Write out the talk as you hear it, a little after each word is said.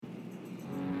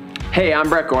Hey, I'm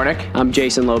Brett Gornick. I'm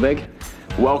Jason Lobig.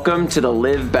 Welcome to the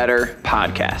Live Better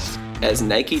podcast. As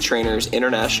Nike trainers,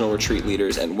 international retreat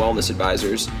leaders, and wellness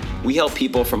advisors, we help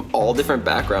people from all different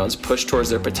backgrounds push towards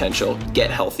their potential,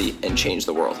 get healthy, and change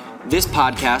the world. This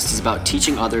podcast is about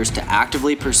teaching others to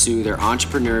actively pursue their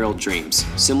entrepreneurial dreams,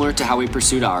 similar to how we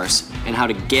pursued ours, and how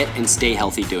to get and stay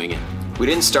healthy doing it. We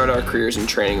didn't start our careers in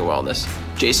training and wellness.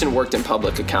 Jason worked in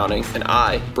public accounting, and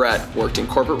I, Brett, worked in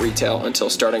corporate retail until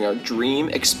starting our dream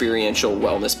experiential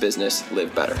wellness business,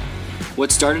 Live Better.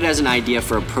 What started as an idea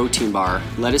for a protein bar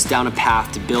led us down a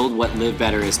path to build what Live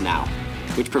Better is now,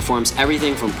 which performs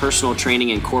everything from personal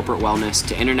training and corporate wellness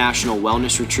to international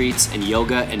wellness retreats and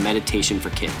yoga and meditation for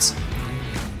kids.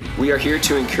 We are here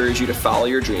to encourage you to follow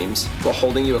your dreams while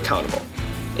holding you accountable.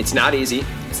 It's not easy,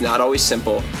 it's not always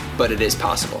simple, but it is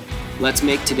possible. Let's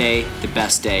make today the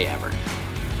best day ever.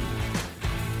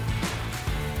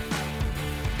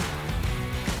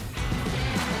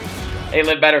 Hey,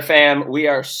 Live Better fam. We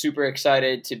are super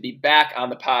excited to be back on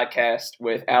the podcast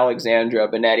with Alexandra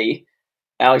Benetti.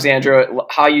 Alexandra,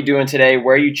 how you doing today?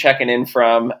 Where are you checking in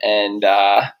from? And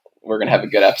we're going to have a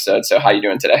good episode. So how you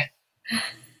doing today?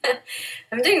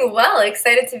 I'm doing well.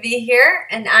 Excited to be here.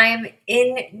 And I'm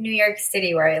in New York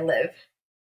City where I live.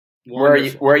 Where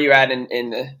are you at in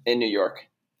New York?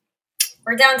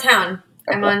 We're downtown.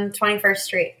 Okay. I'm on 21st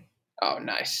Street. Oh,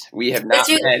 nice. We have not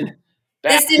been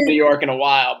back to New York in a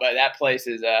while, but that place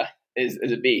is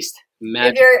a beast.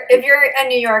 Magic. If you're a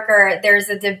New Yorker, there's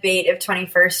a debate if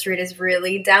 21st Street is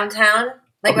really downtown.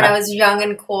 Like when I was young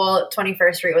and cool,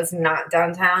 21st Street was not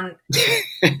downtown.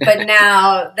 But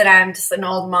now that I'm just an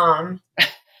old mom,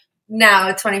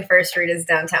 now 21st Street is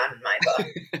downtown in my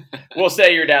book. We'll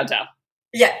say you're downtown.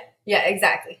 Yeah,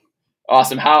 exactly.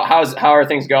 Awesome. How are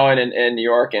things going in New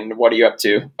York, and what are you up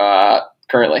to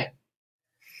currently?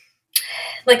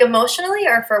 Like emotionally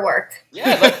or for work?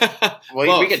 Yeah,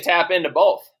 we could tap into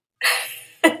both.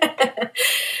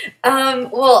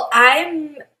 Well,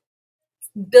 I'm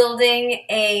building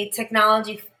a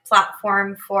technology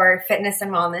platform for fitness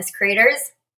and wellness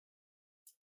creators.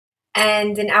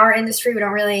 And in our industry, we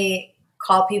don't really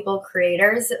call people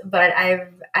creators, but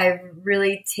I've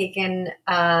really taken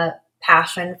a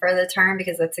passion for the term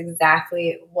because that's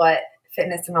exactly what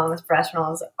fitness and wellness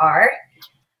professionals are.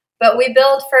 But we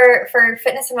build for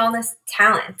fitness and wellness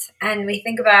talent, and we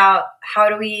think about how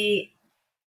do we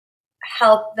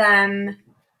help them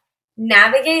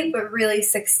navigate but really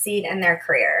succeed in their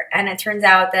career. And it turns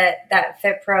out that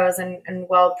Fit Pros and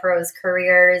Well Pros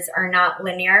careers are not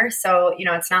linear. So,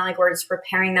 it's not like we're just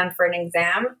preparing them for an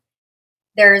exam.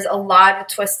 There's a lot of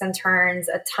twists and turns,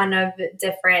 a ton of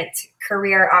different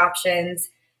career options.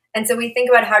 And so we think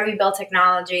about how do we build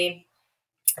technology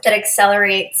that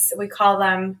accelerates, we call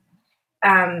them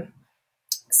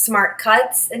smart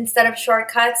cuts instead of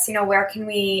shortcuts. Where can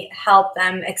we help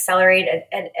them accelerate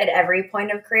at every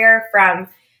point of career, from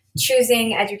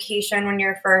choosing education when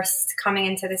you're first coming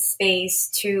into the space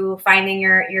to finding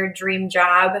your dream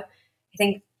job. I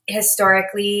think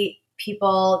historically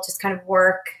people just kind of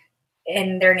work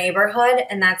in their neighborhood,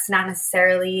 and that's not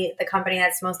necessarily the company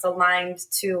that's most aligned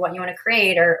to what you want to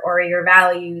create or your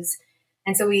values.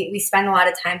 And so we spend a lot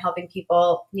of time helping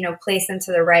people, place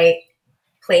into the right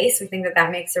place. We think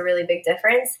that makes a really big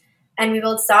difference. And we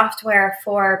build software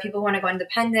for people who want to go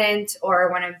independent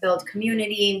or want to build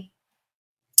community.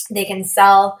 They can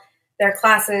sell their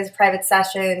classes, private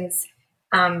sessions,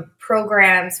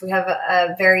 programs. We have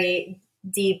a very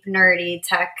deep, nerdy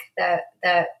tech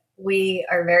that we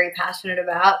are very passionate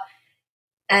about.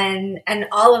 And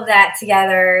all of that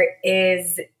together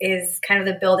is kind of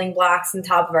the building blocks on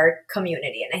top of our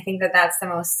community. And I think that that's the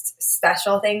most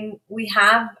special thing we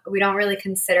have. We don't really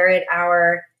consider it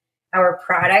our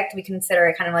product. We consider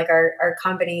it kind of like our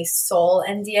company's soul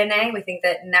and DNA. We think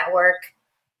that network,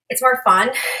 it's more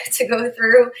fun to go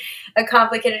through a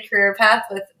complicated career path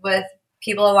with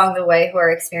people along the way who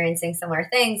are experiencing similar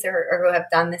things or who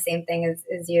have done the same thing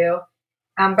as you,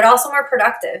 but also more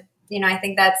productive. I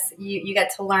think that's, you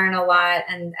get to learn a lot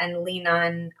and lean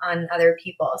on other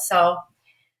people. So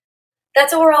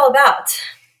that's what we're all about.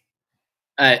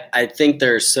 I think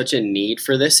there's such a need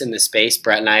for this in the space.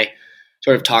 Brett and I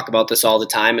sort of talk about this all the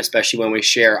time, especially when we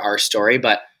share our story,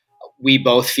 but we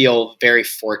both feel very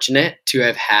fortunate to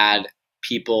have had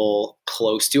people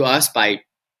close to us by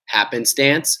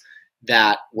happenstance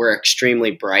that were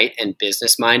extremely bright and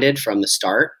business-minded from the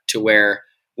start, to where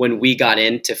when we got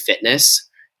into fitness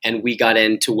and we got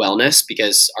into wellness,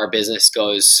 because our business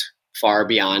goes far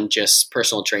beyond just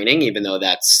personal training, even though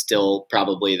that's still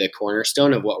probably the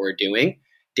cornerstone of what we're doing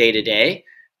day to day,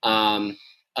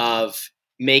 of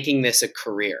making this a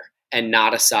career and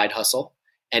not a side hustle,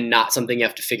 and not something you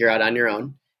have to figure out on your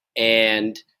own.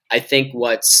 And I think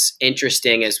what's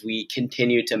interesting as we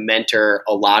continue to mentor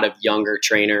a lot of younger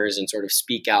trainers and sort of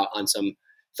speak out on some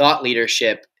thought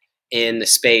leadership in the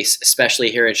space,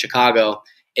 especially here in Chicago,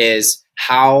 is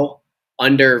how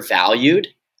undervalued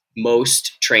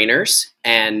most trainers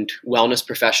and wellness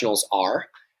professionals are,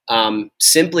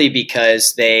 simply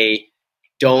because they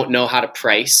don't know how to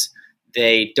price.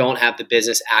 They don't have the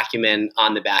business acumen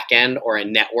on the back end or a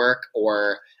network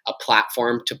or a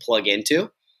platform to plug into.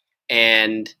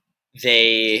 And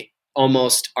they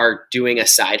almost are doing a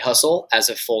side hustle as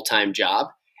a full-time job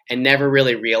and never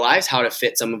really realize how to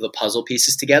fit some of the puzzle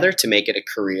pieces together to make it a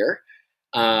career.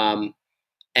 And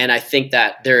I think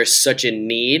that there is such a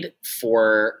need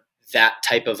for that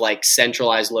type of like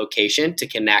centralized location to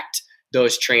connect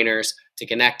those trainers, to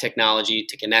connect technology,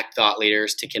 to connect thought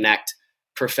leaders, to connect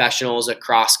professionals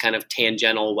across kind of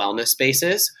tangential wellness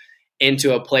spaces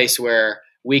into a place where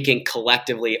we can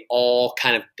collectively all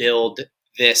kind of build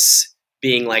this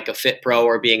being like a fit pro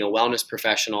or being a wellness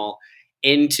professional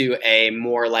into a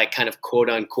more like kind of quote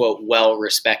unquote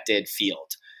well-respected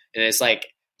field. And it's like,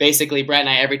 basically, Brett and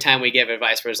I, every time we give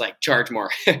advice, we're just like, charge more,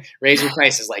 raise your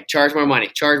prices, like charge more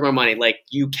money. Like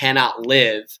you cannot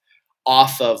live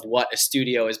off of what a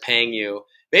studio is paying you,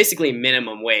 basically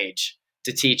minimum wage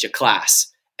to teach a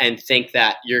class, and think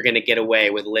that you're going to get away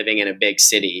with living in a big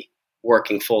city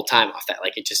working full time off that.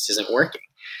 Like it just isn't working.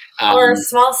 Or a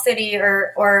small city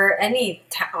or any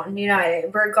town,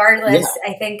 regardless,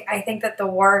 yeah. I think that the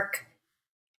work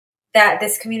that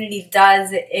this community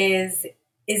does is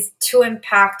too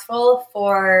impactful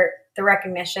for the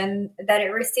recognition that it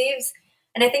receives.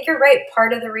 And I think you're right.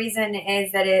 Part of the reason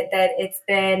is that it's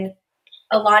been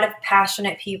a lot of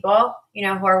passionate people,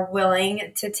 who are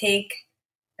willing to take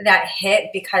that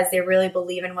hit because they really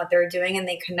believe in what they're doing and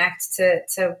they connect to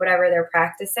whatever they're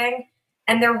practicing,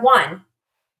 and they're one,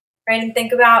 right? And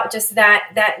think about just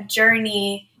that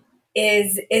journey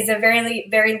is a very,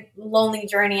 very lonely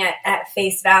journey at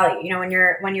face value.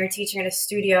 When you're teaching at a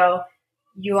studio,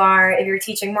 if you're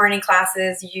teaching morning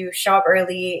classes, you show up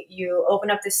early, you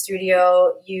open up the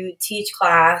studio, you teach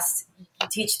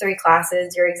 3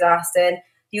 classes, you're exhausted,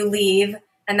 you leave.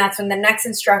 And that's when the next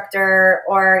instructor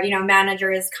or,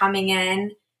 manager is coming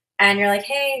in and you're like,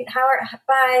 hey,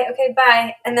 bye. Okay,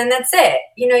 bye. And then that's it,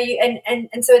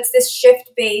 and so it's this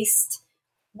shift-based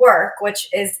work, which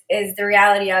is the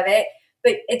reality of it.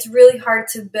 But it's really hard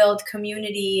to build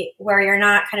community where you're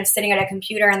not kind of sitting at a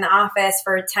computer in the office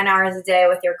for 10 hours a day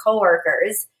with your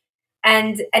coworkers.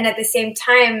 And at the same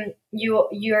time,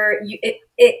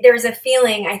 there's a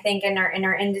feeling, I think, in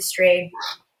our industry,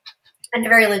 and a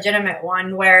very legitimate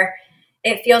one, where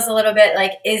it feels a little bit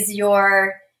like, is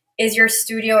your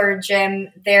studio or gym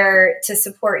there to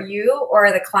support you or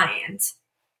the client?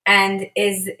 And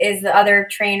is the other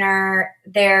trainer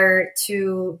there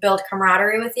to build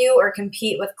camaraderie with you or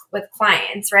compete with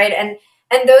clients, right? And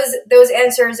those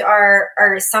answers are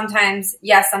sometimes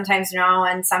yes, sometimes no,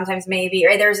 and sometimes maybe,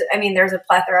 right? There's a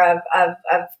plethora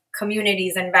of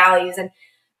communities and values,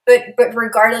 but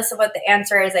regardless of what the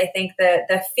answer is, I think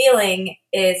the feeling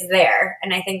is there.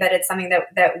 And I think that it's something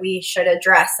that we should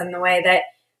address in the way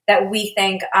that we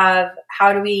think of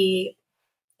how do we,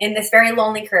 in this very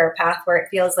lonely career path where it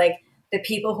feels like the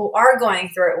people who are going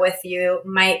through it with you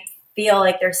might feel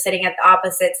like they're sitting at the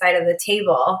opposite side of the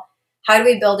table. How do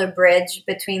we build a bridge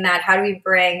between that? How do we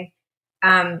bring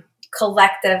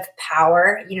collective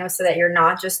power, so that you're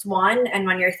not just one? And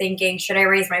when you're thinking, should I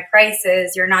raise my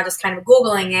prices? You're not just kind of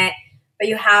Googling it, but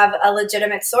you have a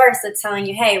legitimate source that's telling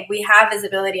you, hey, we have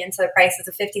visibility into the prices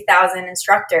of 50,000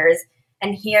 instructors,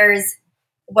 and here's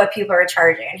what people are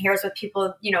charging, and here's what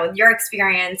people, your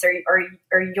experience or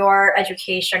your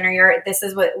education or this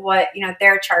is what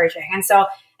they're charging. And so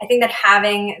I think that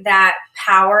having that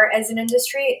power as an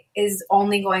industry is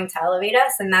only going to elevate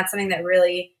us, and that's something that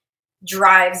really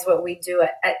drives what we do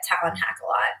at Talent Hack a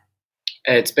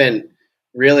lot. It's been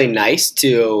really nice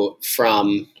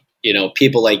from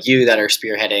people like you that are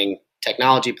spearheading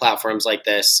technology platforms like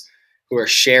this, who are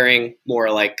sharing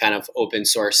more like kind of open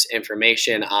source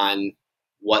information on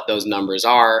what those numbers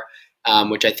are,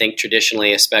 which I think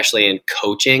traditionally, especially in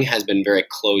coaching, has been very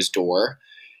closed door.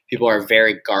 People are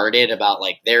very guarded about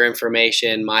like their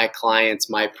information, my clients,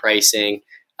 my pricing.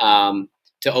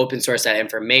 To open source that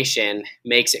information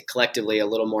makes it collectively a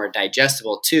little more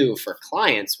digestible too for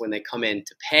clients when they come in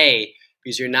to pay,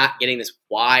 because you're not getting this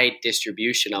wide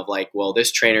distribution of like, well,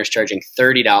 this trainer is charging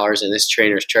 $30 and this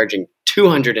trainer is charging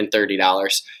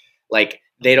 $230. Like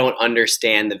they don't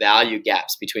understand the value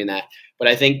gaps between that. But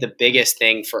I think the biggest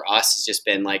thing for us has just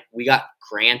been like, we got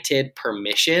granted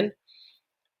permission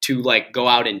to like go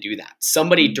out and do that.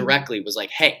 Somebody directly was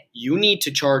like, hey, you need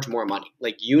to charge more money.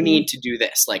 Like you need to do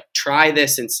this, like try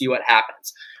this and see what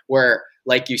happens. Where,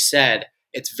 like you said,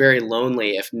 it's very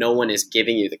lonely if no one is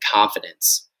giving you the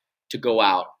confidence to go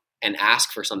out and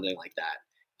ask for something like that.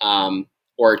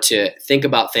 Or to think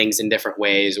about things in different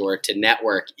ways, or to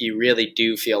network. You really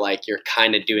do feel like you're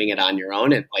kind of doing it on your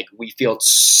own. And like, we field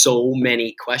so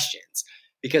many questions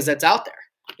because that's out there.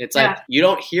 It's like, you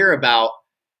don't hear about,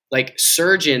 like,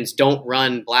 surgeons don't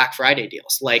run Black Friday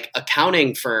deals. Like,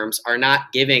 accounting firms are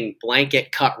not giving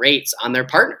blanket cut rates on their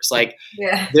partners. Like,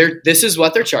 this is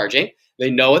what they're charging.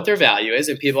 They know what their value is.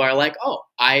 And people are like, oh,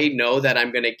 I know that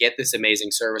I'm going to get this amazing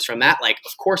service from that. Like,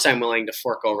 of course I'm willing to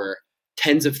fork over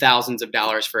tens of thousands of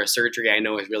dollars for a surgery I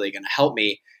know is really going to help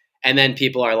me. And then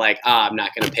people are like, I'm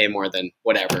not going to pay more than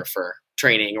whatever for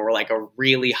training, or like a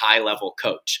really high level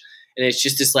coach. And it's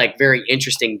just this like very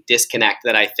interesting disconnect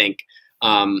that I think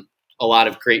a lot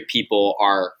of great people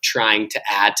are trying to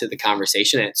add to the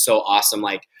conversation. And it's so awesome,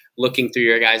 like looking through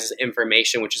your guys'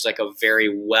 information, which is like a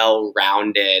very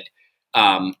well-rounded,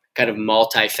 kind of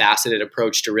multifaceted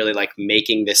approach to really like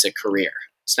making this a career.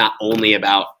 It's not only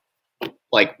about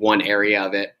like one area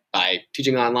of it by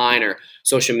teaching online or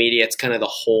social media. It's kind of the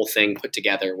whole thing put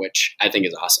together, which I think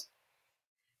is awesome.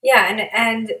 Yeah.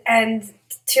 And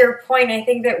to your point, I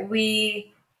think that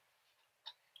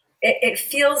it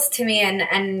feels to me,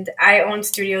 and I own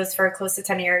studios for close to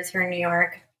 10 years here in New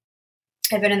York.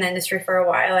 I've been in the industry for a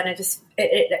while, and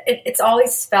it's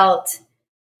always felt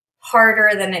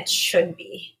harder than it should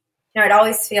be. You know, it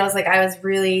always feels like I was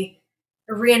really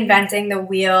reinventing the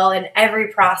wheel in every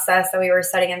process that we were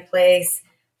setting in place,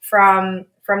 from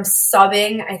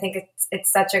subbing. I think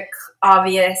it's such a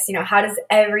obvious, you know, how does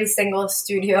every single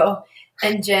studio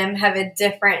and gym have a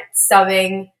different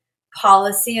subbing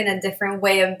policy and a different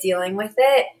way of dealing with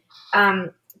it,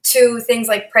 to things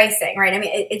like pricing, right? I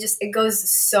mean, it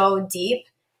goes so deep.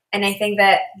 And I think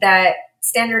that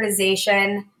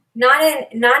standardization, not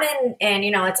in,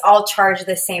 you know, it's all charged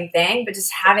the same thing, but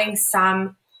just having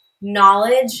some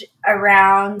knowledge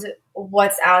around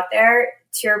what's out there,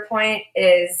 to your point,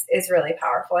 is really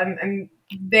powerful. I'm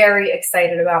very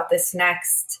excited about this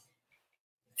next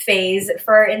phase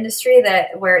for our industry,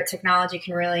 where technology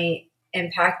can really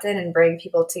impact it and bring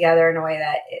people together in a way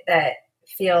that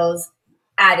feels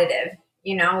additive.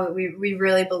 You know, we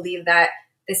really believe that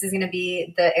this is going to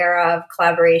be the era of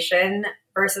collaboration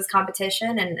versus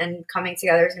competition, and coming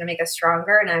together is going to make us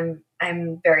stronger. And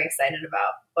I'm very excited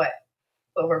about what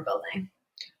we're building.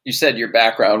 You said your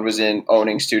background was in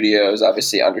owning studios,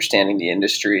 obviously understanding the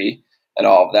industry and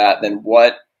all of that. Then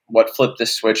what flipped the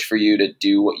switch for you to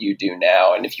do what you do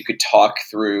now? And if you could talk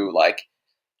through like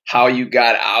how you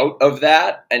got out of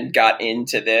that and got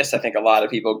into this. I think a lot of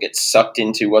people get sucked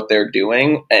into what they're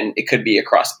doing, and it could be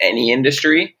across any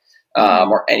industry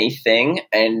or anything.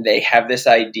 And they have this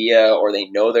idea, or they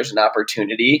know there's an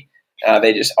opportunity.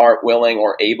 They just aren't willing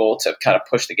or able to kind of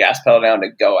push the gas pedal down to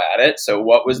go at it. So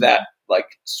what was that like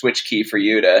switch key for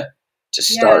you to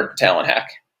start Talent Hack?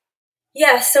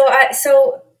 Yeah. So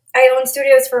I owned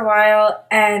studios for a while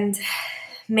and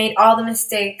made all the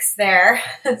mistakes there.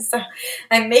 So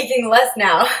I'm making less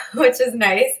now, which is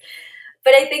nice.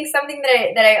 But I think something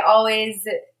that I always,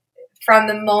 from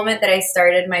the moment that I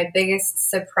started, my biggest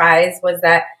surprise was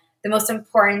that the most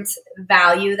important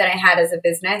value that I had as a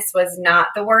business was not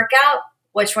the workout,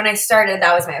 which when I started,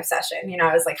 that was my obsession. You know,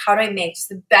 I was like, how do I make just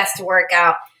the best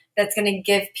workout that's going to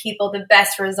give people the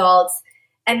best results?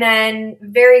 And then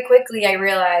very quickly I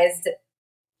realized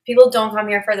people don't come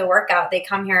here for the workout. They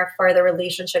come here for the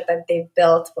relationship that they've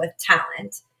built with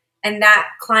talent. And that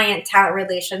client-talent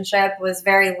relationship was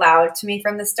very loud to me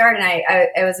from the start. And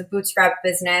I was a bootstrap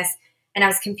business, and I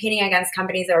was competing against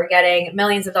companies that were getting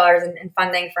millions of dollars in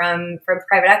funding from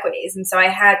private equities. And so I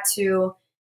had to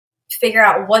figure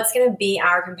out what's going to be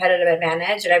our competitive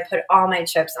advantage. And I put all my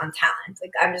chips on talent.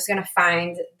 Like, I'm just going to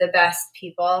find the best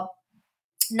people,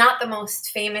 not the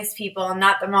most famous people,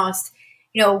 not the most,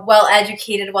 you know,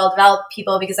 well-educated, well-developed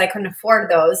people, because I couldn't afford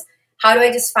those. How do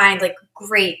I just find like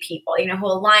great people, you know, who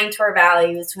align to our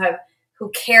values,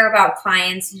 who care about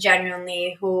clients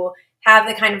genuinely, who have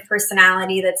the kind of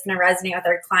personality that's going to resonate with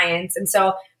our clients. And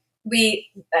so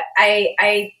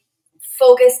I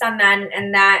focused on that,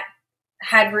 and that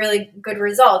had really good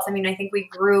results. I mean, I think we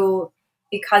grew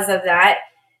because of that.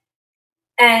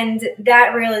 And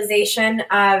that realization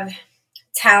of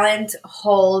talent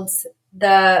holds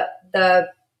the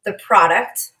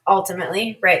product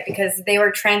ultimately, right? Because they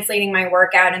were translating my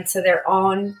workout into their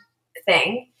own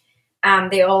thing.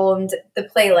 They owned the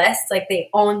playlist, like they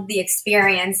owned the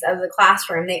experience of the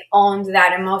classroom. They owned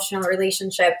that emotional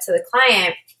relationship to the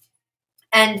client.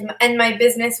 And my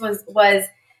business was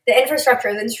the infrastructure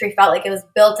of the industry felt like it was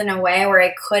built in a way where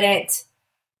I couldn't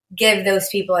give those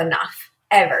people enough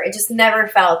ever. It just never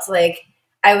felt like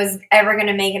I was ever going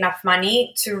to make enough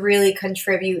money to really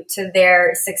contribute to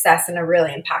their success in a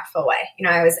really impactful way. You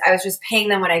know, I was just paying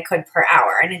them what I could per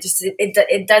hour, and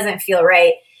it doesn't feel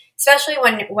right, especially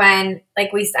when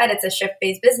like we said, it's a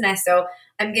shift-based business. So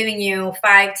I'm giving you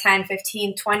 5, 10,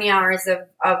 15, 20 hours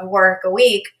of work a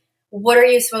week. What are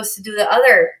you supposed to do the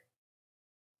other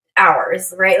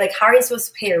hours, right? Like, how are you supposed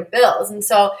to pay your bills? And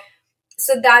so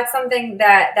that's something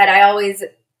that I always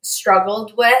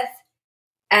struggled with.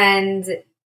 And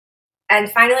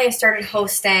finally I started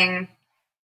hosting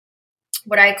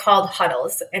what I called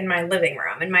huddles in my living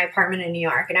room in my apartment in New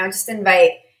York. And I would just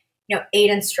invite, 8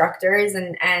 instructors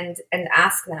and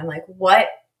ask them, like, what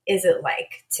is it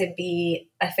like to be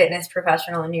a fitness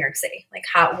professional in New York City? Like,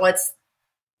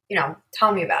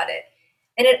 tell me about it.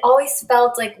 And it always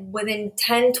felt like within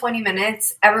 10, 20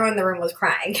 minutes, everyone in the room was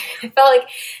crying. I felt like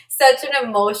such an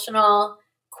emotional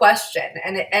question.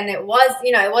 And it was,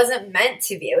 it wasn't meant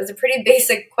to be. It was a pretty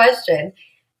basic question.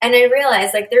 And I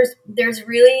realized, like,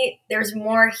 there's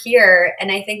more here.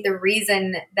 And I think the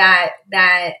reason that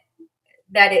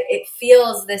it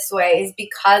feels this way is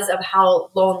because of how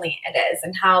lonely it is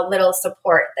and how little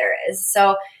support there is.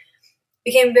 So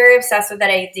became very obsessed with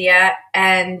that idea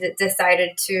and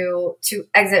decided to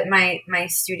exit my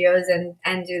studios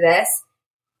and do this.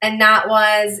 And that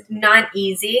was not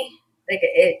easy. Like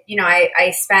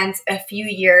I spent a few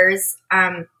years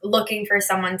looking for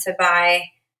someone to buy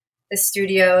the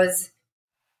studios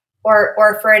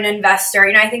or for an investor.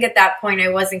 I think at that point I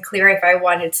wasn't clear if I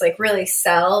wanted to like really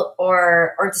sell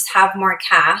or just have more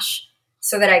cash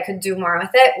so that I could do more with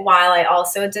it while I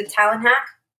also did Talent Hack.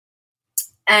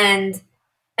 And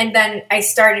then I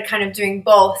started kind of doing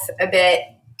both a bit.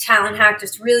 Talent Hack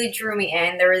just really drew me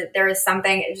in. There was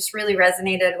something, it just really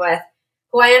resonated with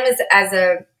who I am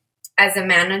as a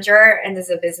manager and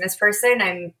as a business person.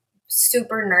 I'm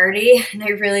super nerdy, and I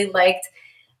really liked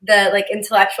the like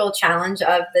intellectual challenge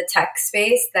of the tech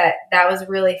space. That was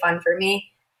really fun for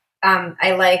me.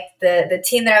 I liked the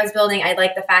team that I was building. I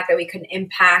liked the fact that we could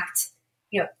impact,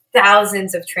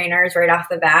 thousands of trainers right off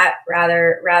the bat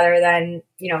rather than,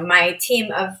 my team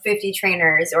of 50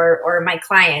 trainers or my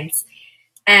clients.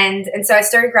 And so I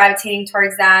started gravitating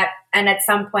towards that. And at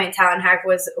some point, Talent Hack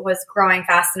was growing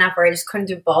fast enough where I just couldn't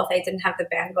do both. I didn't have the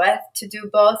bandwidth to do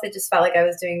both. It just felt like I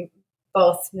was doing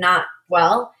both not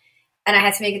well. And I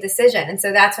had to make a decision. And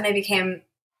so that's when I became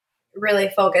really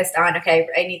focused on, okay,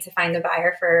 I need to find a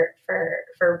buyer for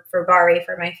Bari,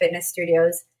 for my fitness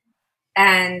studios.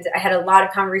 And I had a lot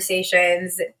of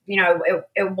conversations.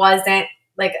 It wasn't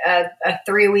like a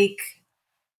 3-week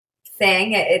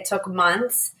thing. It took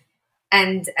months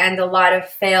and a lot of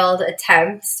failed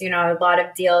attempts, a lot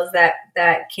of deals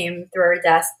that came through our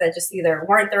desk that just either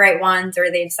weren't the right ones or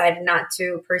they decided not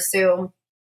to pursue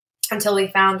until we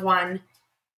found one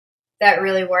that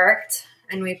really worked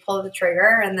and we pulled the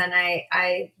trigger. And then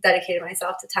I dedicated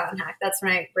myself to Talent Hack. That's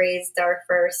when I raised our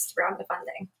first round of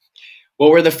funding.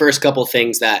 What were the first couple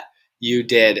things that you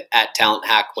did at Talent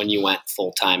Hack when you went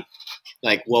full time?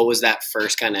 Like, what was that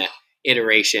first kind of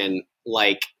iteration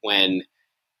like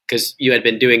because you had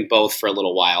been doing both for a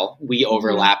little while. We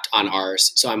overlapped on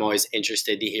ours. So I'm always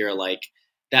interested to hear like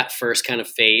that first kind of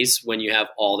phase when you have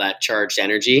all that charged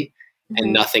energy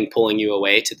and nothing pulling you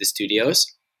away to the studios.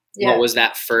 Yeah. What was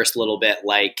that first little bit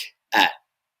like at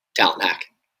Talent Hack?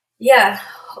 Yeah.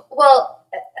 Well,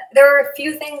 there were a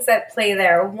few things that play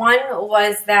there. One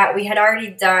was that we had already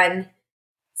done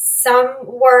some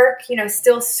work,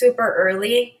 still super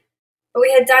early, but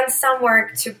we had done some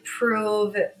work to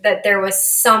prove that there was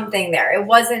something there. It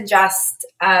wasn't just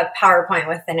a PowerPoint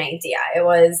with an idea. It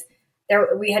was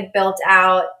there. We had built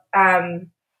out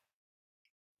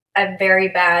a very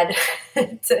bad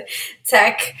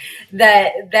tech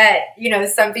that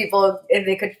some people, if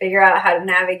they could figure out how to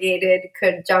navigate it,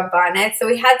 could jump on it. So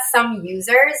we had some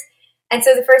users. And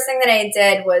so the first thing that I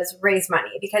did was raise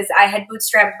money because I had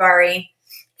bootstrapped Bari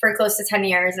for close to 10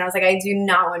 years. And I was like, I do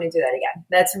not want to do that again.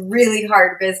 That's really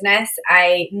hard business.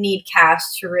 I need cash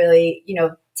to really,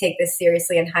 take this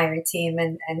seriously and hire a team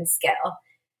and scale.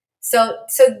 So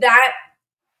that,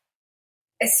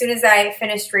 as soon as I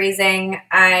finished raising,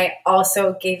 I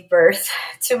also gave birth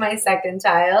to my second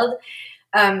child.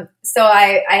 So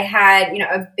I had,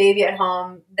 a baby at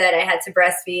home that I had to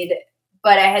breastfeed,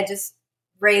 but I had just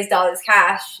raised all this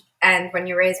cash. And when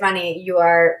you raise money, you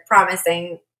are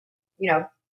promising,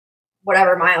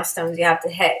 whatever milestones you have to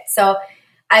hit. So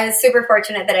I was super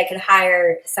fortunate that I could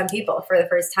hire some people for the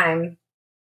first time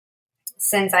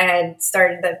since I had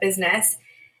started the business.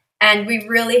 And we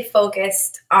really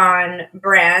focused on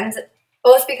brand,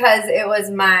 both because it was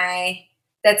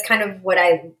that's kind of what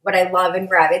I love and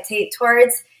gravitate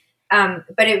towards.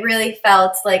 But it really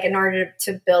felt like in order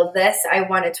to build this, I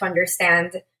wanted to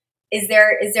understand, is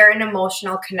there an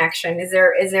emotional connection? Is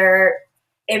there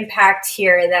impact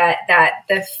here that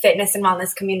the fitness and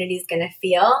wellness community is going to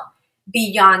feel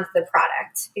beyond the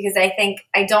product? Because I think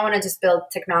I don't want to just build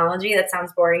technology. That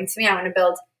sounds boring to me. I want to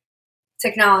build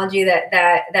technology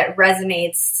that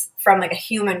resonates from like a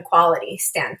human quality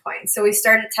standpoint. So we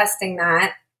started testing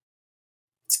that,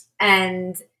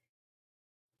 and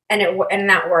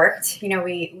that worked.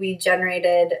 We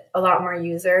generated a lot more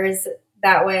users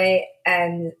that way,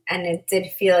 and it did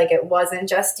feel like it wasn't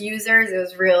just users, it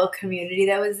was real community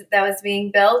that was being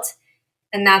built.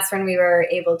 And that's when we were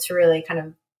able to really kind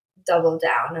of double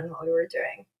down on what we were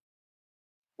doing.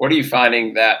 What are you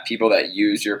finding that people that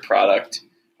use your product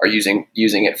are using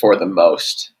it for the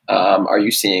most? Are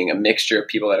you seeing a mixture of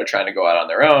people that are trying to go out on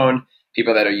their own,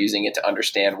 people that are using it to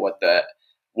understand what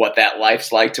that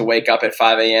life's like to wake up at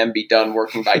 5 a.m., be done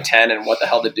working by 10, and what the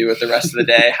hell to do with the rest of the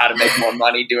day, how to make more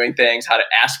money doing things, how to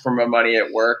ask for more money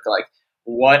at work? Like,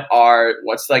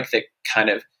 what's like the kind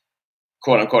of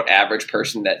quote unquote average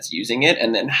person that's using it?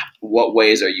 And then what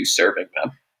ways are you serving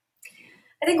them?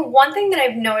 I think one thing that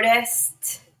I've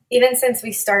noticed, even since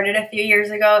we started a few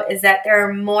years ago, is that there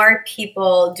are more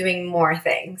people doing more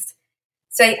things.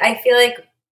 So I feel like,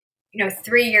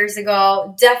 3 years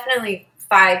ago, definitely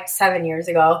 5-7 years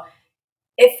ago,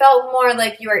 it felt more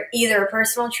like you were either a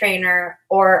personal trainer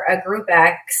or a Group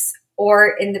X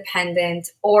or independent,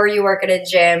 or you work at a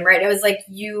gym, right? It was like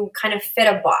you kind of fit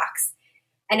a box.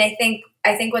 And I think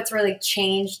what's really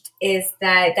changed is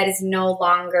that is no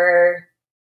longer,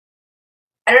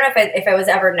 I don't know if it was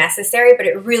ever necessary, but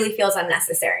it really feels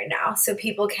unnecessary now. So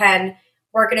people can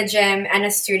work at a gym and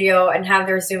a studio and have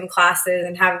their Zoom classes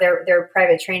and have their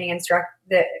private training, instruct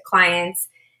the clients.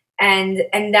 And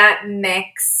that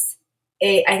mix,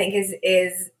 I think,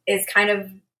 is kind of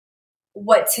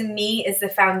what to me is the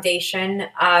foundation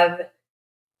of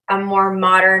a more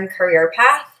modern career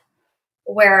path,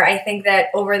 where I think that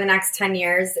over the next 10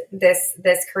 years,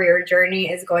 this career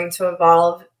journey is going to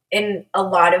evolve in a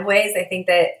lot of ways. I think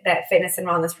that fitness and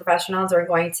wellness professionals are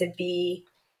going to be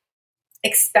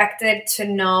expected to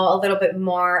know a little bit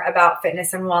more about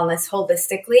fitness and wellness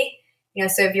holistically.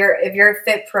 So if you're a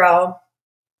fit pro,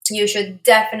 you should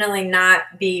definitely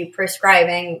not be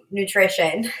prescribing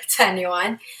nutrition to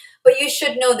anyone, but you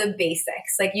should know the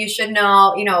basics. Like you should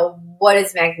know, what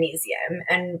is magnesium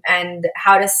and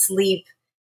how to sleep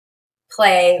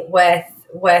play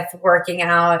with working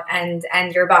out and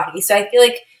your body. So I feel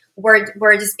like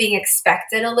we're just being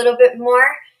expected a little bit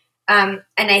more. And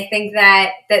I think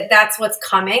that's what's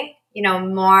coming,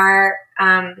 more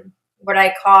what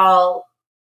I call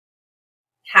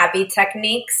happy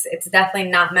techniques. It's definitely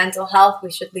not mental health.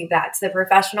 We should leave that to the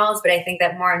professionals. But I think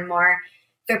that more and more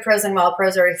fit pros and well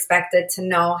pros are expected to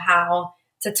know how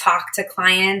to talk to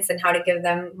clients and how to give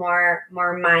them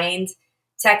more mind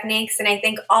techniques. And I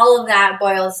think all of that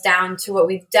boils down to what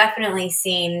we've definitely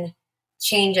seen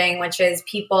changing, which is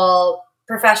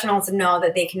professionals know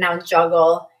that they can now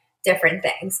juggle different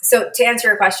things. So to answer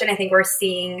your question, I think we're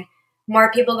seeing more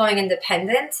people going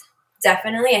independent.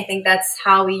 Definitely. I think that's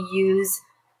how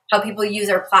people use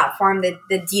our platform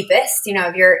the deepest.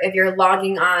 If you're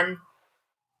logging on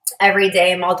every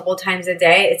day, multiple times a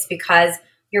day, it's because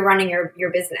you're running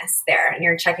your business there and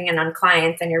you're checking in on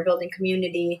clients and you're building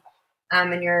community,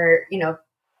 and you're,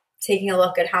 taking a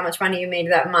look at how much money you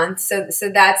made that month. So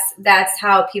that's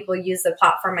how people use the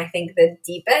platform, I think, the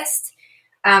deepest.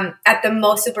 At the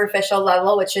most superficial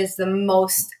level, which is the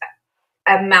most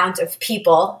amount of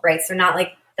people, right? So not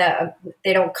like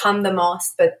they don't come the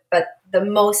most, but the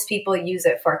most people use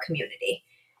it for community.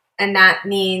 And that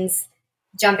means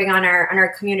jumping on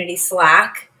our community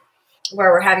Slack,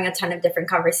 where we're having a ton of different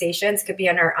conversations. It could be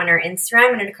on our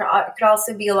Instagram, and it could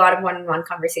also be a lot of one-on-one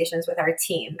conversations with our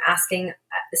team, asking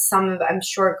I'm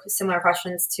sure, similar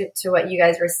questions to what you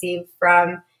guys receive,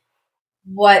 from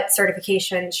what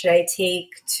certification should I take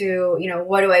to,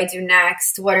 what do I do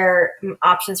next? What are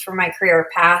options for my career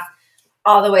path?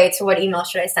 All the way to what email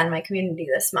should I send my community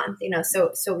this month?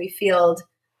 So we field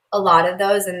a lot of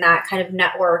those, and that kind of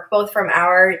network, both from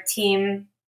our team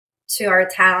to our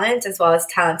talent as well as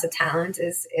talent to talent,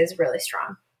 is really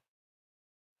strong.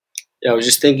 Yeah, I was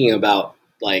just thinking about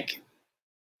like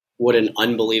what an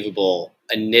unbelievable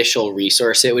initial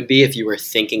resource it would be if you were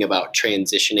thinking about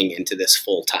transitioning into this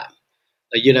full time.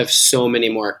 Like you'd have so many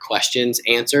more questions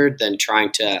answered than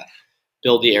trying to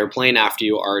build the airplane after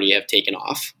you already have taken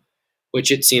off.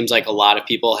 which it seems like a lot of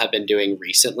people have been doing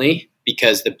recently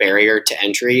because the barrier to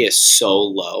entry is so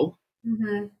low.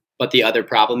 Mm-hmm. But the other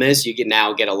problem is you can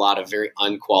now get a lot of very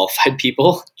unqualified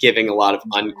people giving a lot of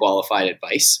unqualified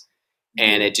advice.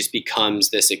 And it just becomes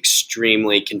this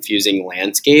extremely confusing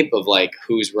landscape of like,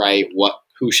 who's right?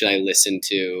 Who should I listen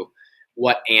to?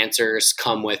 What answers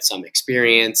come with some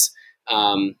experience?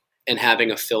 And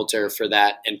having a filter for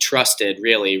that and trusted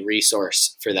really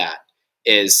resource for that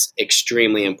is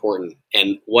extremely important.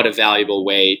 And what a valuable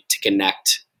way to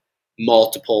connect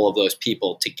multiple of those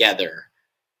people together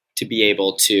to be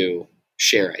able to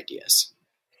share ideas.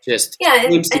 Just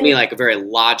seems to me like a very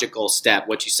logical step.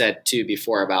 What you said too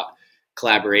before about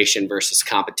collaboration versus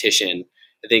competition.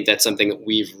 I think that's something that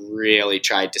we've really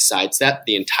tried to sidestep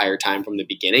the entire time from the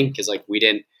beginning. Because like we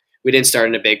didn't start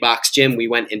in a big box gym. We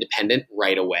went independent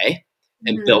right away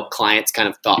and built clients kind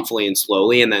of thoughtfully and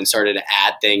slowly, and then started to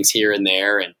add things here and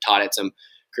there and taught at some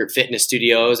group fitness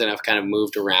studios, and I've kind of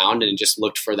moved around and just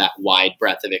looked for that wide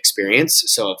breadth of experience.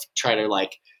 So I've tried to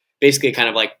like basically kind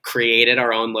of like created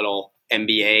our own little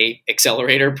MBA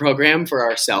accelerator program for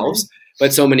ourselves.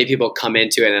 But so many people come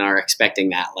into it and are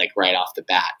expecting that like right off the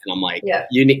bat. And I'm like,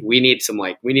 we need some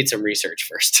research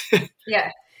first.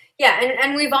 Yeah.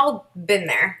 And we've all been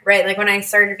there, right? Like when I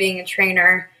started being a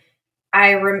trainer,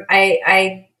 I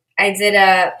did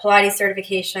a Pilates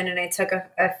certification and I took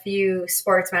a few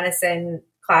sports medicine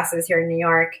classes here in New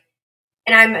York.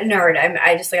 And I'm a nerd.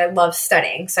 I love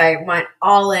studying. So I went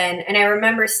all in. And I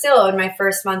remember still in my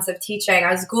first months of teaching,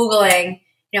 I was Googling,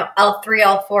 L3,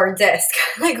 L4 disc.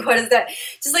 Like, what is that?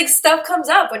 Just like stuff comes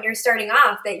up when you're starting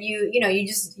off that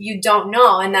you don't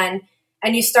know.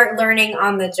 And you start learning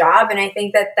on the job. And I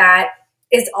think that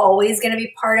is always going to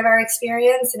be part of our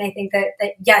experience. And I think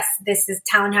that yes,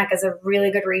 Talent Hack is a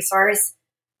really good resource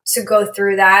to go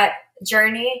through that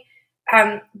journey.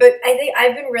 But I think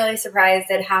I've been really surprised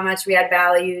at how much we add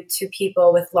value to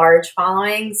people with large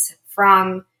followings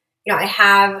from, I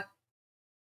have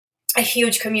a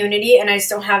huge community and I just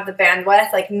don't have the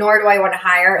bandwidth, like, nor do I want to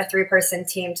hire a 3-person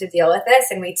team to deal with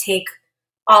this. And we take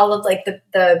all of like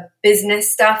the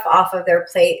business stuff off of their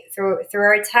plate through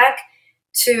our tech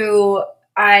to,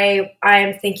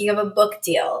 I'm thinking of a book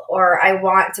deal, or I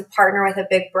want to partner with a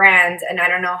big brand and I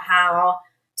don't know how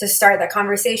to start that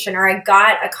conversation, or I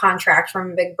got a contract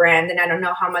from a big brand and I don't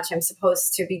know how much I'm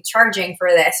supposed to be charging for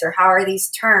this, or how are these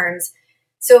terms.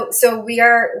 So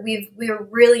we're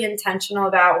really intentional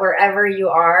about wherever you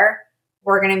are,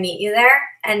 we're going to meet you there.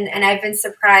 And I've been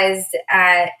surprised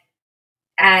at,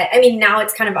 I mean, now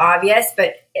it's kind of obvious,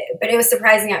 but it was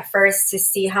surprising at first to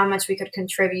see how much we could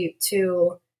contribute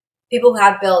to people who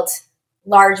have built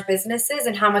large businesses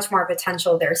and how much more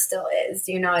potential there still is.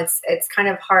 It's kind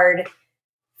of hard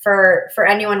for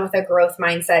anyone with a growth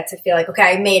mindset to feel like,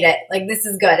 okay, I made it. Like, this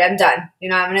is good. I'm done.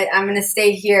 I'm going to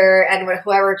stay here, and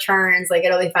whoever turns, like,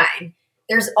 it'll be fine.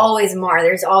 There's always more.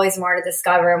 There's always more to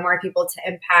discover, more people to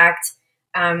impact,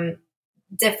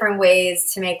 different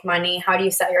ways to make money. How do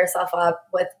you set yourself up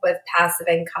with passive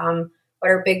income?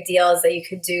 What are big deals that you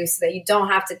could do so that you don't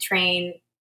have to train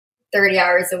 30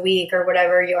 hours a week or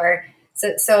whatever you are.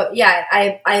 So yeah,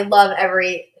 I love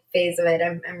every phase of it.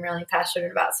 I'm really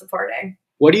passionate about supporting.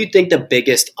 What do you think the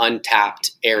biggest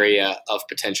untapped area of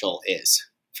potential is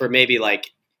for maybe, like,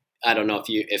 I don't know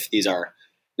if these are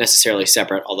necessarily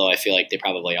separate, although I feel like they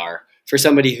probably are, for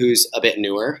somebody who's a bit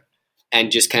newer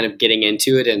and just kind of getting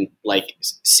into it and like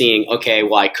seeing, okay,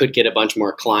 well, I could get a bunch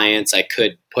more clients. I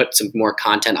could put some more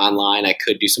content online. I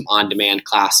could do some on-demand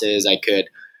classes. I could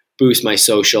boost my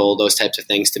social, those types of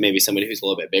things, to maybe somebody who's a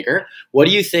little bit bigger. What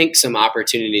do you think some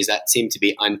opportunities that seem to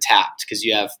be untapped? Because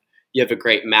you have a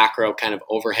great macro kind of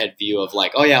overhead view of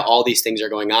like, oh yeah, all these things are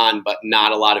going on, but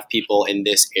not a lot of people in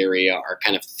this area are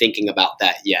kind of thinking about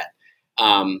that yet.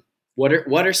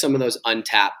 What are some of those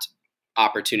untapped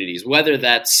opportunities, whether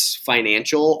that's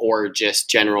financial or just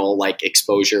general like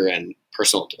exposure and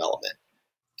personal development?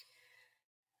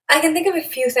 I can think of a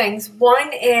few things.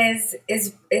 One is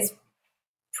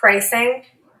pricing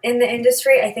in the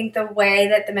industry. I think the way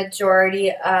that the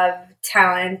majority of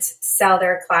talent sell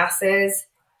their classes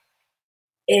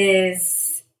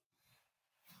it's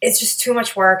just too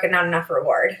much work and not enough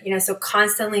reward. So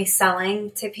constantly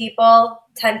selling to people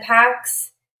 10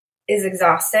 packs is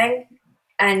exhausting.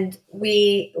 And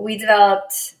we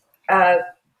developed a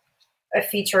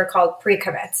feature called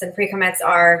pre-commits, and pre-commits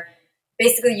are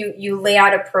basically you lay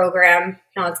out a program,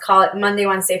 let's call it Monday,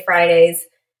 Wednesday, Fridays,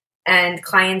 and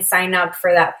clients sign up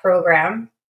for that program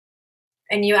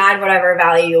and you add whatever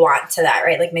value you want to that,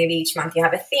 right? Like maybe each month you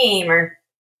have a theme or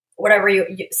whatever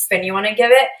spin you want to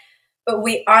give it, but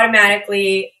we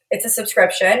automatically, it's a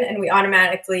subscription and we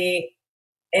automatically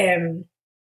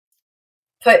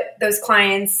put those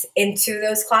clients into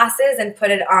those classes and put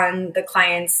it on the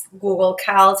clients' Google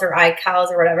Cals or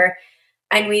iCals or whatever.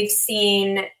 And we've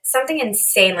seen something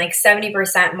insane, like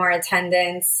 70% more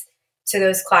attendance to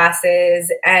those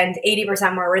classes and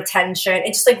 80% more retention.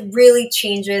 It just like really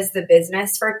changes the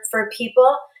business for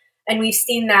people. And we've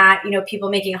seen that, people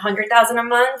making $100,000 a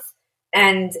month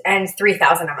and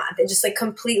 $3,000 a month. It just like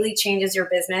completely changes your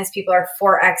business. People are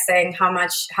 4Xing how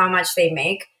much they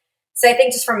make. So I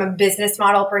think just from a business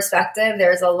model perspective,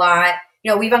 there's a lot,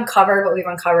 we've uncovered what we've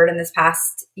uncovered in this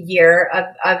past year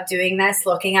of doing this,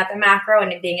 looking at the macro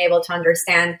and being able to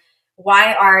understand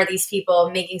why are these people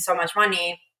making so much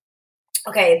money?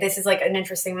 Okay, this is like an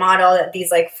interesting model that these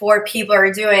like 4 people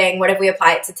are doing. What if we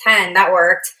apply it to 10? That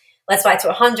worked. Let's apply it to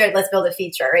 100. Let's build a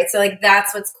feature, right? So like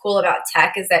that's what's cool about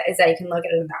tech is that you can look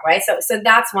at it in that way. So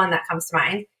that's one that comes to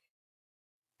mind.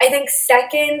 I think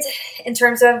second, in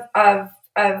terms of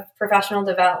professional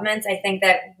development, I think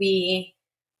that the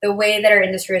way that our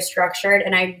industry is structured,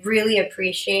 and I really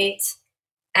appreciate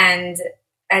and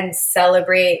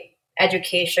celebrate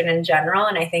education in general.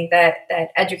 And I think that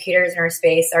educators in our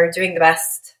space are doing the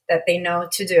best that they know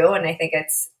to do. And I think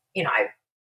it's,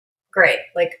 great,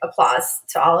 like applause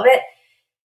to all of it.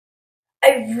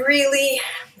 I really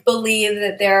believe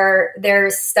that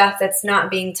there's stuff that's not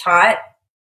being taught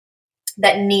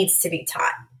that needs to be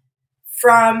taught,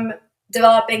 from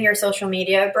developing your social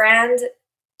media brand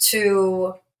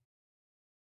to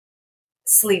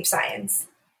sleep science.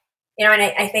 And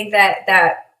I think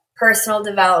that personal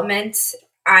development,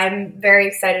 I'm very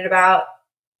excited about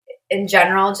in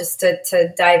general, just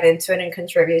to dive into it and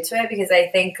contribute to it, because I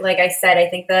think, like I said, I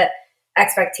think the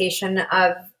expectation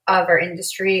of our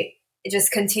industry, it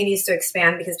just continues to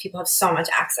expand because people have so much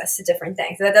access to different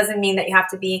things. So that doesn't mean that you have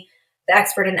to be the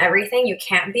expert in everything. You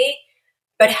can't be.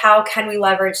 But how can we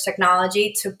leverage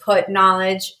technology to put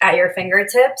knowledge at your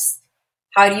fingertips?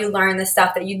 How do you learn the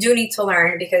stuff that you do need to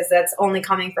learn because that's only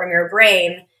coming from your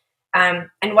brain?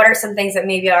 And what are some things that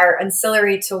maybe are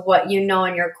ancillary to what you know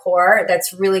in your core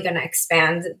that's really going to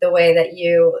expand the way that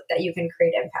you can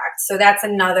create impact? So that's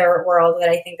another world that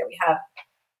I think that we have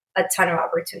a ton of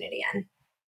opportunity in.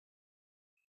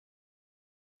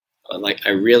 I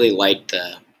really like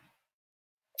the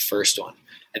first one.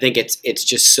 I think it's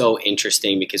just so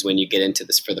interesting because when you get into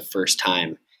this for the first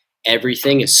time,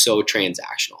 everything is so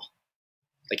transactional.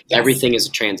 Like yes. Everything is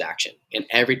a transaction. And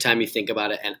every time you think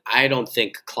about it, and I don't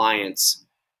think clients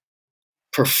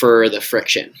prefer the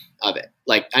friction of it.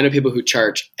 Like I know people who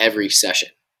charge every session.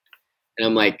 And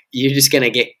I'm like, you're just going to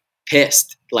get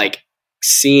pissed, like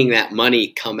seeing that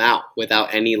money come out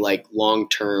without any like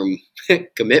long-term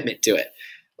commitment to it.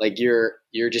 Like you're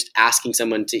just asking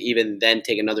someone to even then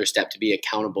take another step to be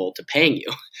accountable to paying you.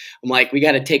 I'm like, we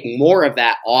got to take more of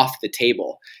that off the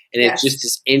table. And yes. It's just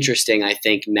as interesting, I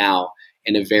think, now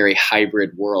in a very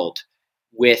hybrid world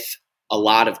with a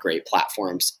lot of great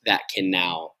platforms that can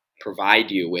now provide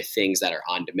you with things that are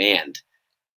on demand,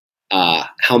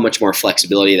 how much more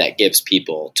flexibility that gives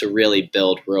people to really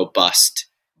build robust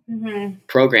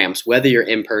programs, whether you're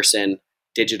in person,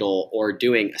 digital, or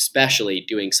especially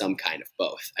doing some kind of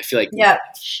both. I feel like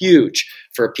it's huge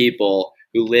for people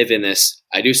who live in this.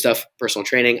 I do stuff, personal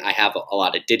training. I have a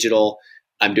lot of digital.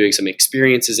 I'm doing some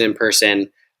experiences in person.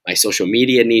 My social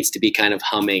media needs to be kind of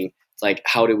humming. It's like,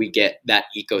 how do we get that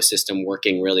ecosystem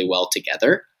working really well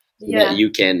together so that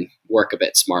you can work a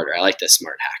bit smarter? I like this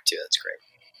smart hack too. That's great.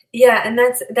 Yeah. And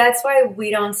that's why we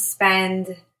don't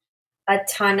spend a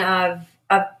ton of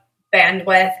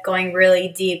bandwidth going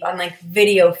really deep on like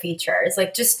video features.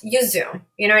 Like just use Zoom.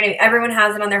 You know what I mean? Everyone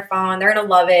has it on their phone. They're going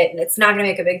to love it. And it's not going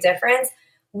to make a big difference.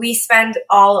 We spend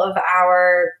all of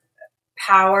our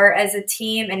power as a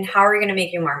team and how are we going to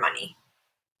make you more money?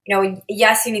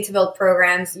 Yes, you need to build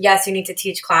programs. Yes, you need to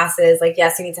teach classes. Like,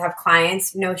 yes, you need to have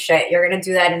clients. No shit. You're going to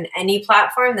do that in any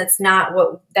platform. That's not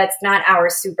our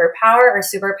superpower. Our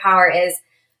superpower is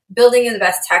building you the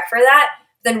best tech for that,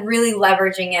 then really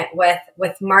leveraging it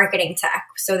with marketing tech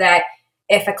so that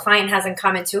if a client hasn't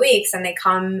come in 2 weeks and they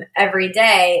come every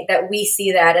day, that we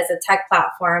see that as a tech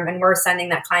platform and we're sending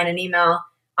that client an email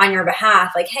on your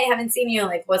behalf, like, hey, haven't seen you,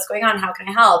 like, what's going on? How can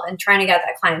I help? And trying to get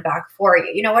that client back for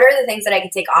you. What are the things that I can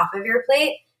take off of your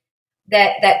plate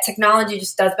that technology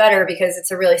just does better because it's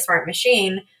a really smart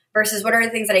machine versus what are the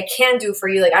things that I can do for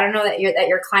you? Like, I don't know that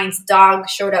your client's dog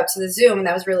showed up to the Zoom and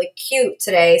that was really cute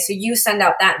today. So you send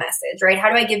out that message, right? How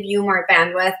do I give you more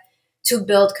bandwidth to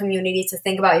build community, to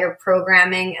think about your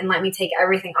programming and let me take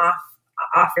everything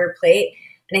off your plate?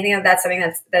 And I think that's something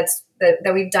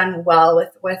that we've done well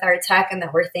with our tech and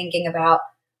that we're thinking about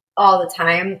all the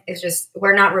time is just,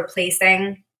 we're not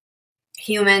replacing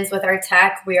humans with our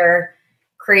tech, we are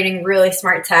creating really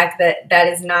smart tech that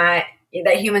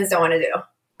humans don't want to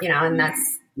do, and that's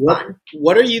fun.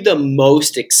 What are you the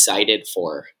most excited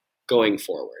for going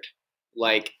forward?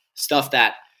 Like stuff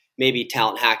that maybe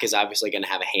Talent Hack is obviously going to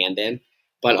have a hand in,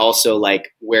 but also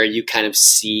like where you kind of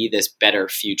see this better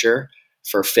future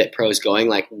for Fit Pros going.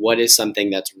 Like what is something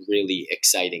that's really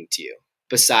exciting to you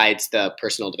besides the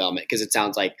personal development? Because it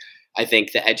sounds like, I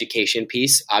think the education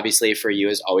piece, obviously for you,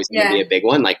 is always going to be a big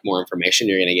one. Like more information,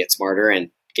 you're going to get smarter and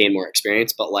gain more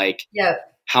experience. But like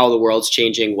how the world's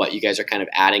changing, what you guys are kind of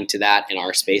adding to that in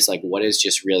our space, like what is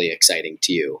just really exciting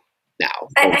to you now?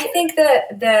 I think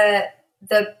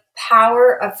the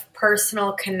power of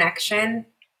personal connection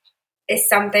is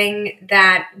something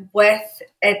that with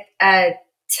a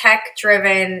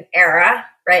tech-driven era,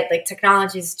 right? Like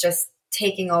technology is just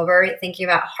taking over, thinking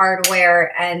about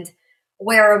hardware and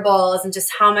wearables and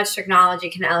just how much technology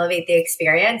can elevate the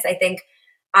experience. I think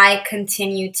I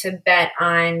continue to bet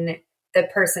on the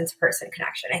person-to-person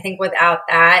connection. I think without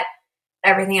that,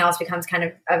 everything else becomes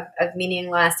kind of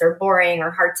meaningless or boring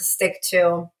or hard to stick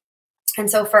to. And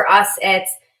so for us,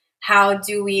 it's how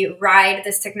do we ride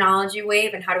this technology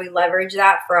wave and how do we leverage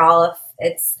that for all of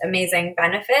its amazing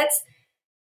benefits?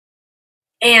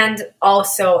 And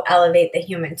also elevate the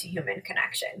human-to-human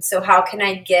connection. So how can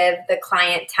I give the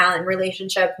client-talent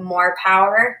relationship more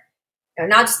power?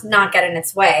 Not just not get in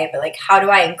its way, but like how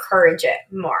do I encourage it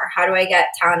more? How do I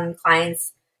get talent and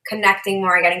clients connecting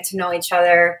more, getting to know each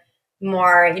other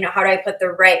more? How do I put the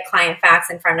right client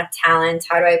facts in front of talent?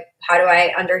 How do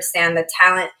I understand the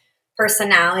talent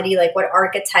personality? Like what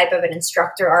archetype of an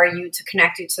instructor are you to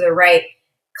connect you to the right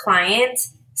client?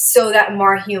 So that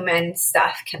more human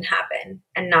stuff can happen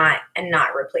and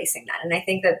not replacing that. And I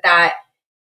think that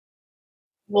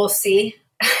we'll see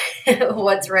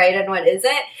what's right and what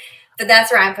isn't. But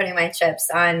that's where I'm putting my chips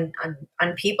on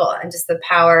people and just the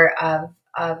power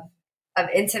of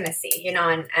intimacy,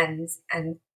 and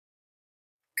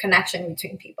connection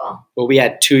between people. Well, we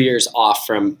had 2 years off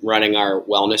from running our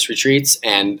wellness retreats,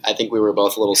 and I think we were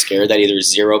both a little scared that either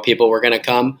 0 people were going to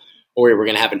come or we were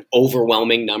going to have an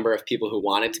overwhelming number of people who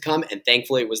wanted to come. And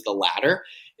thankfully it was the latter.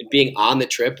 And being on the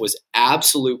trip was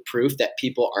absolute proof that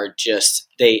people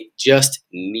they just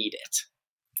need it.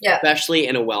 Yeah. Especially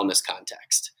in a wellness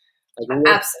context. Like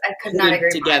I could not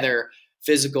agree together more.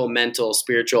 Physical, mental,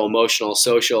 spiritual, emotional,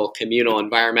 social, communal,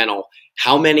 environmental.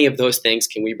 How many of those things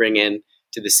can we bring in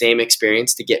to the same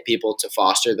experience to get people to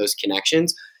foster those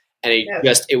connections? And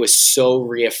it was so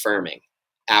reaffirming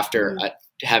after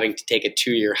having to take a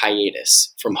 2-year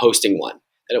hiatus from hosting one,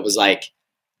 that it was like,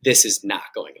 this is not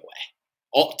going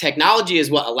away. Technology is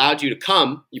what allowed you to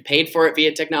come. You paid for it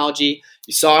via technology.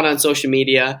 You saw it on social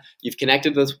media. You've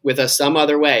connected with us some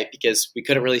other way because we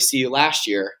couldn't really see you last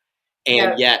year.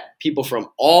 And yet people from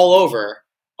all over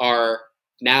are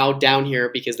now down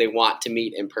here because they want to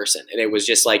meet in person. And it was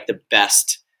just like the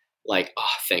best, like, oh,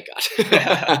 thank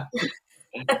God.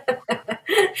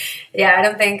 Yeah, I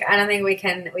don't think we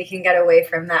can get away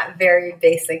from that very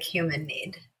basic human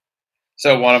need.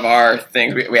 So one of our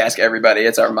things we ask everybody,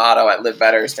 it's our motto at Live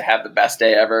Better, is to have the best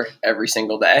day ever every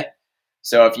single day.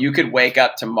 So if you could wake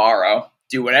up tomorrow,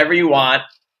 do whatever you want,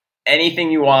 anything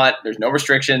you want, there's no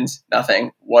restrictions,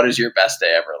 nothing. What does your best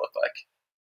day ever look like?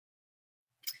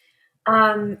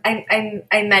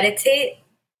 I meditate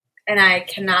and I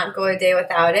cannot go a day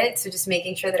without it. So just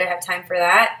making sure that I have time for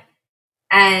that.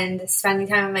 And spending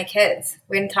time with my kids.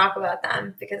 We didn't talk about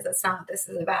them because that's not what this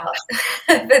is about.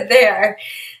 But they are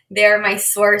my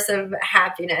source of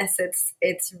happiness.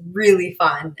 It's really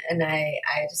fun, and I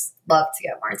just love to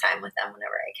get more time with them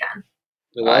whenever I can.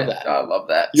 I love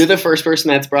that. You're the first person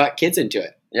that's brought kids into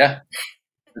it. Yeah,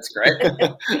 it's great.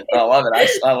 I love it.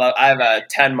 I have a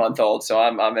 10-month-old, so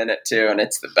I'm in it too, and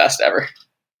it's the best ever.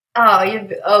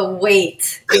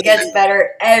 Wait. It gets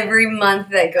better every month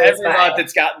that goes by. Every month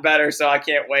it's gotten better, so I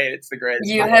can't wait. It's the greatest.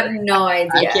 You have no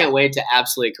idea. I can't wait to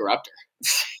absolutely corrupt her.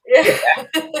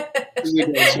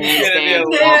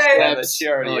 She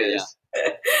already is.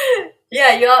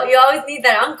 Yeah, you always need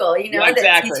that uncle, exactly.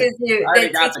 that teaches you. I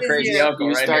already got the crazy uncle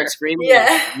You right start here. screaming,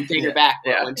 you take her back.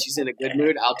 But when she's in a good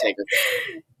mood, I'll take her.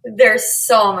 They're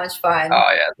so much fun. Oh,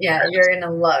 yeah. Yeah, you're going to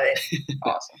love it.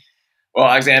 Awesome. Well,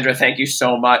 Alexandra, thank you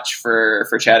so much for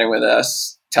chatting with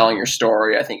us, telling your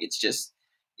story. I think it's just,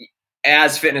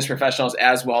 as fitness professionals,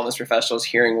 as wellness professionals,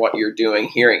 hearing what you're doing,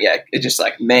 it's just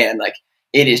like, man, like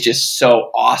it is just so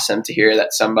awesome to hear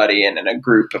that somebody in a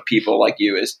group of people like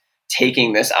you is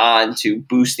taking this on to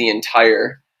boost the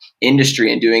entire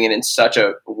industry and doing it in such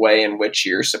a way in which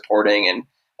you're supporting and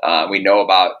we know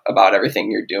about everything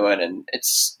you're doing, and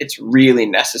it's really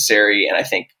necessary. And I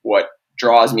think what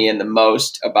draws me in the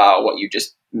most about what you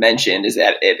just mentioned is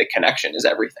that the connection is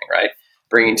everything, right?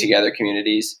 Bringing together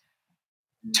communities,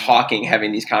 talking,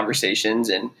 having these conversations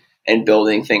and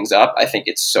building things up. I think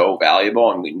it's so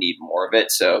valuable and we need more of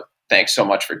it. So thanks so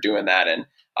much for doing that. And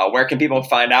where can people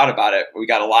find out about it? We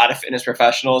got a lot of fitness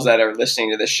professionals that are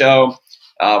listening to the show.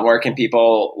 Where can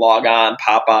people log on,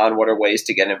 pop on? What are ways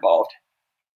to get involved?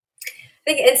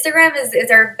 I think Instagram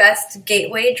is our best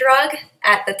gateway drug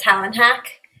at the Talent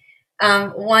Hack.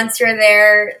 Once you're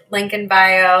there, link in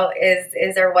bio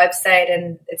is our website,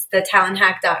 and it's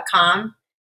thetalenthack.com.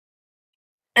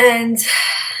 And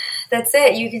that's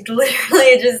it. You could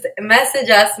literally just message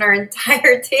us, and our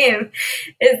entire team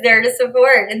is there to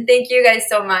support. And thank you guys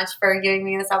so much for giving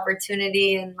me this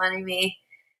opportunity and letting me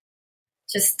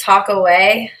just talk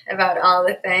away about all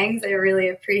the things. I really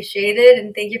appreciate it.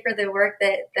 And thank you for the work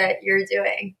that you're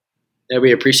doing. Yeah,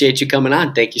 we appreciate you coming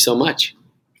on. Thank you so much.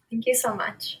 Thank you so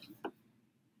much.